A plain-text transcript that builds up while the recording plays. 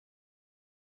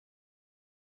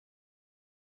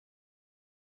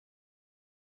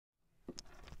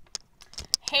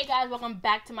Hey guys, welcome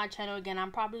back to my channel again. I'm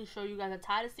probably sure you guys are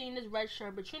tired of seeing this red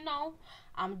shirt, but you know,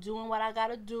 I'm doing what I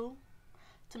gotta do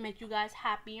to make you guys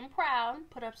happy and proud.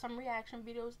 Put up some reaction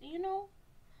videos, you know,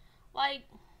 like,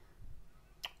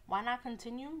 why not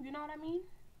continue? You know what I mean?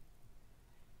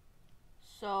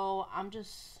 So I'm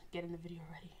just getting the video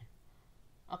ready.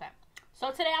 Okay,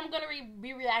 so today I'm gonna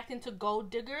be reacting to Gold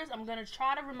Diggers. I'm gonna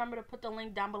try to remember to put the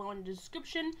link down below in the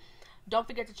description. Don't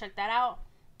forget to check that out.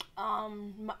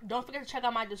 Don't forget to check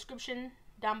out my description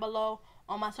down below.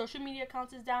 All my social media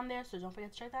accounts is down there, so don't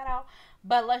forget to check that out.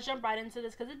 But let's jump right into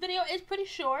this because this video is pretty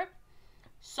short.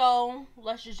 So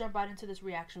let's just jump right into this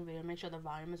reaction video. Make sure the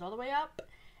volume is all the way up,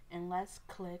 and let's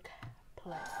click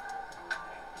play.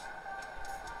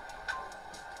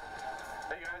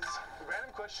 Hey guys,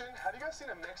 random question. Have you guys seen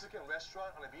a Mexican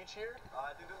restaurant on the beach here?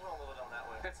 I think there's one a little down that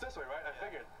way. It's this way, right? I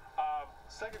figured.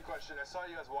 Second question, I saw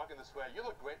you guys walking this way. You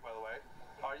look great, by the way.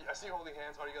 I see you holding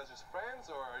hands. Are you guys just friends,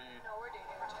 or are you... No, we're dating.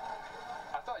 We're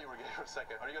dating. I thought you were gay for a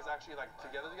second. Are you guys actually, like,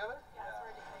 together? Yeah, we're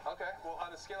dating. Okay, well,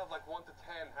 on a scale of, like, 1 to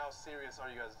 10, how serious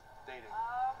are you guys dating?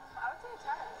 I would say a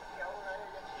 10.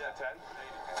 Yeah, 10?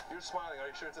 You're smiling. Are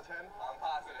you sure it's a 10? I'm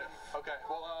positive. Okay,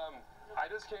 well, I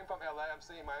just came from LA. I'm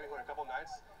staying in Miami for a couple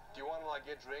nights. Do you want to, like,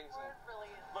 get drinks? And...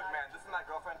 Look, man, this is my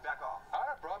girlfriend. Back off. All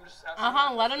right, bro. I'm just asking.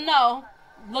 Let him know.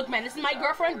 Look, man, this is my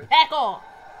girlfriend. Back off.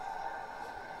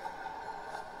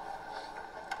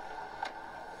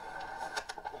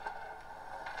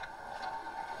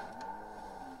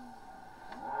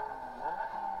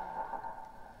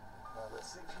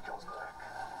 Let's see if he comes back.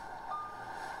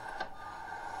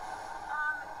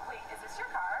 Wait, is this your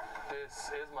car? This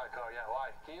is my car. Yeah.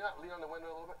 Why? Can you not lean on the window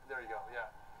a little bit? There you go.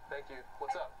 Yeah. Thank you.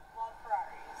 What's up? I love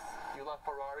Ferraris. You love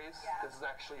Ferraris? Yeah. This is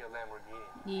actually a Lamborghini.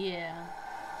 Yeah.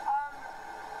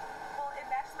 Well, it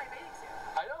matches my bathing suit.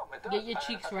 I know, it does. Get your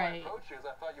cheeks right. I approached you because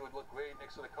I thought you would look great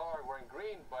next to the car wearing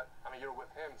green, but, I mean, you're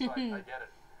with him, so I get it.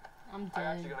 I'm I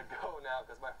dead. actually gotta go now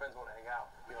because my friends want to hang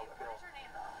out. You know, What is your name,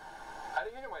 though? I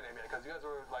didn't give you my name yet because you guys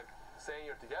were, like, saying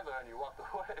you're together and you walked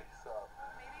away, so.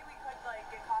 Maybe we could, like,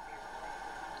 get coffee or something.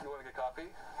 You want to get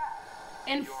coffee? Yeah.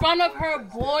 In front of her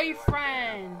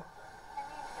boyfriend.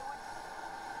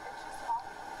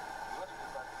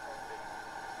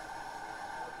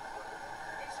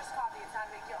 It's just coffee. It's not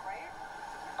a big deal, right?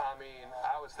 I mean,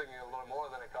 I was thinking a little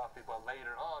more than a coffee, but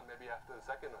later on, maybe after the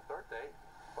second or third date.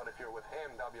 But if you're with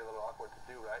him, that'll be a little awkward to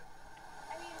do, right?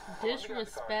 I mean,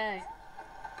 Disrespect.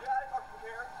 Yeah, I parked from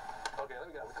here. Okay, let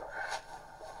me get out of the car.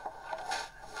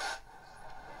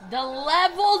 The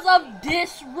levels of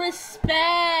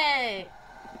disrespect.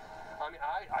 I mean,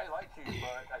 I like you,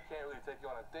 but I can't really take you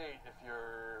on a date if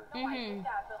you're... no, I get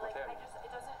that, but, like,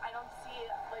 I don't see,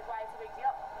 like, why it's a big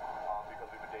deal. Because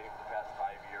we've been dating for the past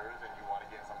 5 years, and you want to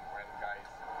get some random guy's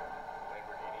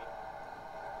Lamborghini.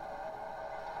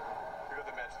 Because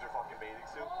it matches your fucking bathing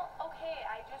suit. Well, okay,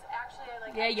 I just actually,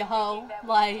 like... Yeah, you I'm hoe. thinking that we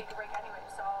Like... should take a break anyway,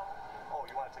 so... Oh,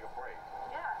 you want to take a break?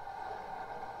 Yeah.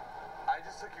 I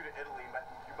just took you to Italy, you met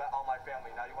all my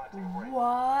family, now you want to take a break? What?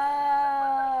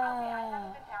 Okay, I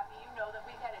haven't been happy. You know that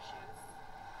we've had issues.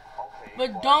 Okay.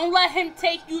 But don't let him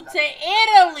take you to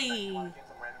Italy. Want to get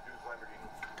some random dude's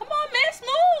Lamborghini? Come on, man, let's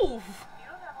move. You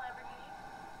don't have a Lamborghini.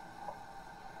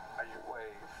 Are you...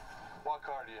 Wait. What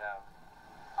car do you have?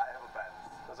 I have a Benz.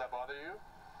 Does that bother you?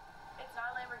 It's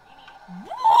not a Lamborghini.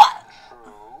 What?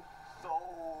 True. So,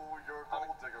 you're a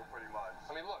gold digger, pretty much.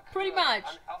 I mean, look. Pretty I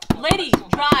much. mean, Lady, I'll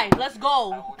still drive. take you. Let's go.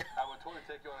 I would totally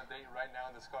take you on a date right now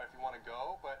in this car if you want to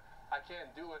go, but I can't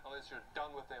do it unless you're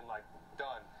done with him, like,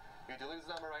 done. You delete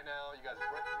his number right now. You guys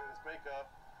break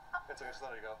up. It's okay, just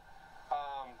let it go.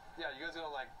 Yeah, you guys are gonna,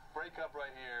 like, break up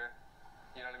right here.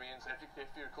 You know what I mean? So if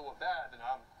you're cool with that, then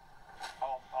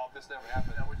this never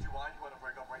happened. Is that what you want? You want to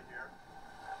break up right here?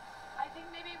 I think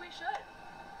maybe we should.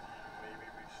 Maybe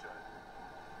we should.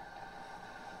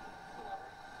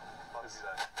 Whatever. Is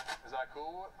that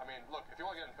cool? I mean, look, if you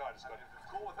want to get in the car, just go. If it's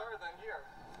cool with her, then here.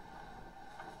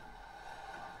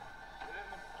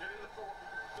 Get in the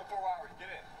Ferrari. Get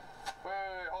in.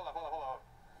 Wait, hold up.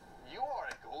 You are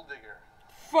a gold digger.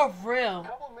 For real. A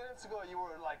couple minutes ago, you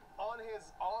were like on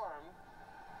his arm,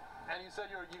 and you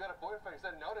said you got a boyfriend. You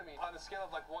said no to me. On a scale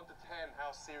of like 1 to 10, how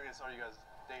serious are you guys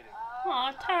dating?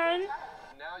 Aw, turn.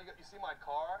 Now you see my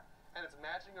car, and it's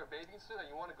matching your bathing suit, and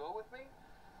you want to go with me?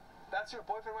 That's your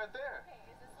boyfriend right there. Okay,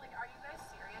 is this like, are you guys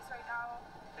serious right now?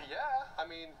 Yeah, I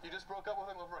mean, you just broke up with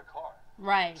him over a car.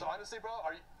 Right. So honestly, bro,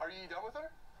 are you done with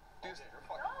her? Okay, you're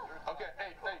fucking. No. Okay,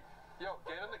 hey, yo,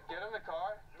 get in the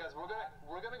car, because we're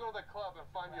gonna go to the club and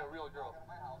find you a real girl.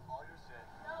 My house, all your shit.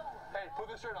 No. Hey, put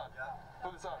this shirt on. Yeah.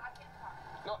 Put this on. I can't talk.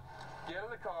 No, get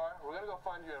in the car. We're gonna go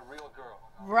find you a real girl.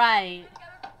 Right. We've been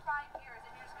together for 5 years,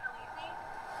 and you're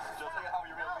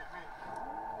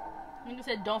Nigga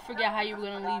said, don't forget how you were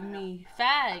gonna leave me.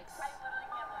 Facts. I literally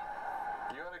can't believe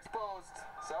this. You got exposed.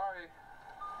 Sorry.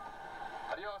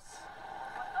 Adios.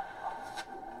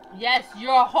 Yes,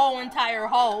 you're a whole entire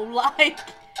hoe. Like,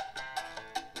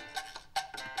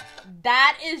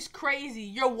 that is crazy.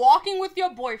 You're walking with your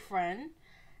boyfriend.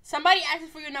 Somebody asks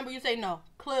for your number, you say no.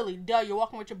 Clearly, duh, you're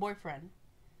walking with your boyfriend.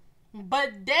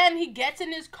 But then he gets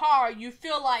in his car, you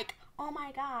feel like, oh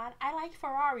my god, I like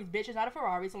Ferraris. Bitch, it's not a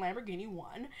Ferrari, it's a Lamborghini,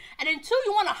 1. And then 2,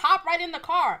 you want to hop right in the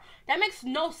car. That makes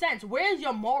no sense. Where's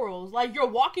your morals? Like, you're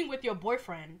walking with your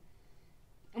boyfriend.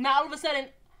 Now, all of a sudden,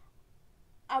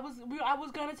 I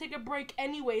was gonna take a break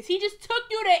anyways. He just took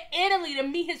you to Italy to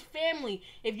meet his family.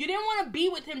 If you didn't want to be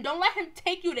with him, don't let him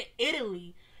take you to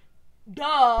Italy.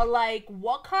 Duh, like,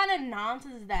 what kind of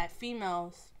nonsense is that?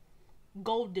 Females.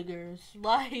 Gold diggers.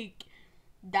 Like,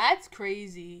 that's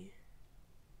crazy.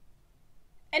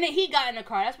 And then he got in the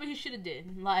car. That's what he should have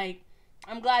did. Like,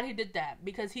 I'm glad he did that.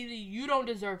 Because you don't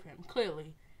deserve him,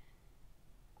 clearly.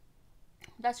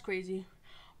 That's crazy.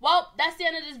 Well, that's the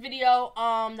end of this video.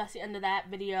 That's the end of that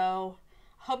video.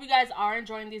 Hope you guys are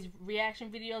enjoying these reaction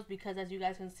videos, because as you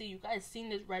guys can see, you guys seen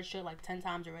this red shirt like 10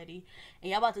 times already. And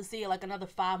y'all about to see it like another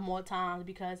 5 more times,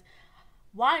 because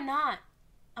why not?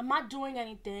 I'm not doing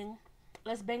anything.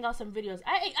 Let's bang out some videos.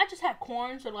 I just had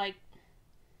corn, so like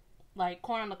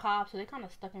corn on the cob, so they kind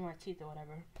of stuck in my teeth or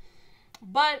whatever.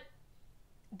 But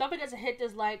don't forget to hit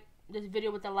this video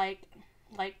with the like,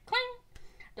 cling.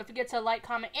 Don't forget to like,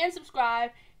 comment, and subscribe.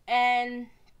 And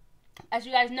as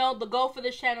you guys know, the goal for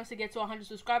this channel is to get to 100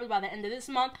 subscribers by the end of this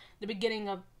month, the beginning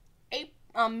of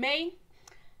May.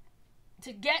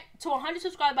 To get to 100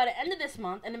 subscribers by the end of this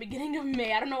month and the beginning of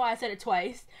May. I don't know why I said it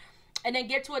twice. And then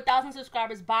get to 1,000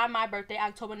 subscribers by my birthday,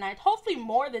 October 9th. Hopefully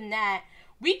more than that.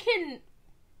 We can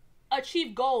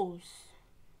achieve goals.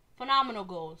 Phenomenal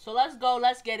goals. So let's go.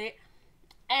 Let's get it.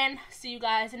 And see you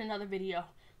guys in another video.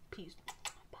 Peace.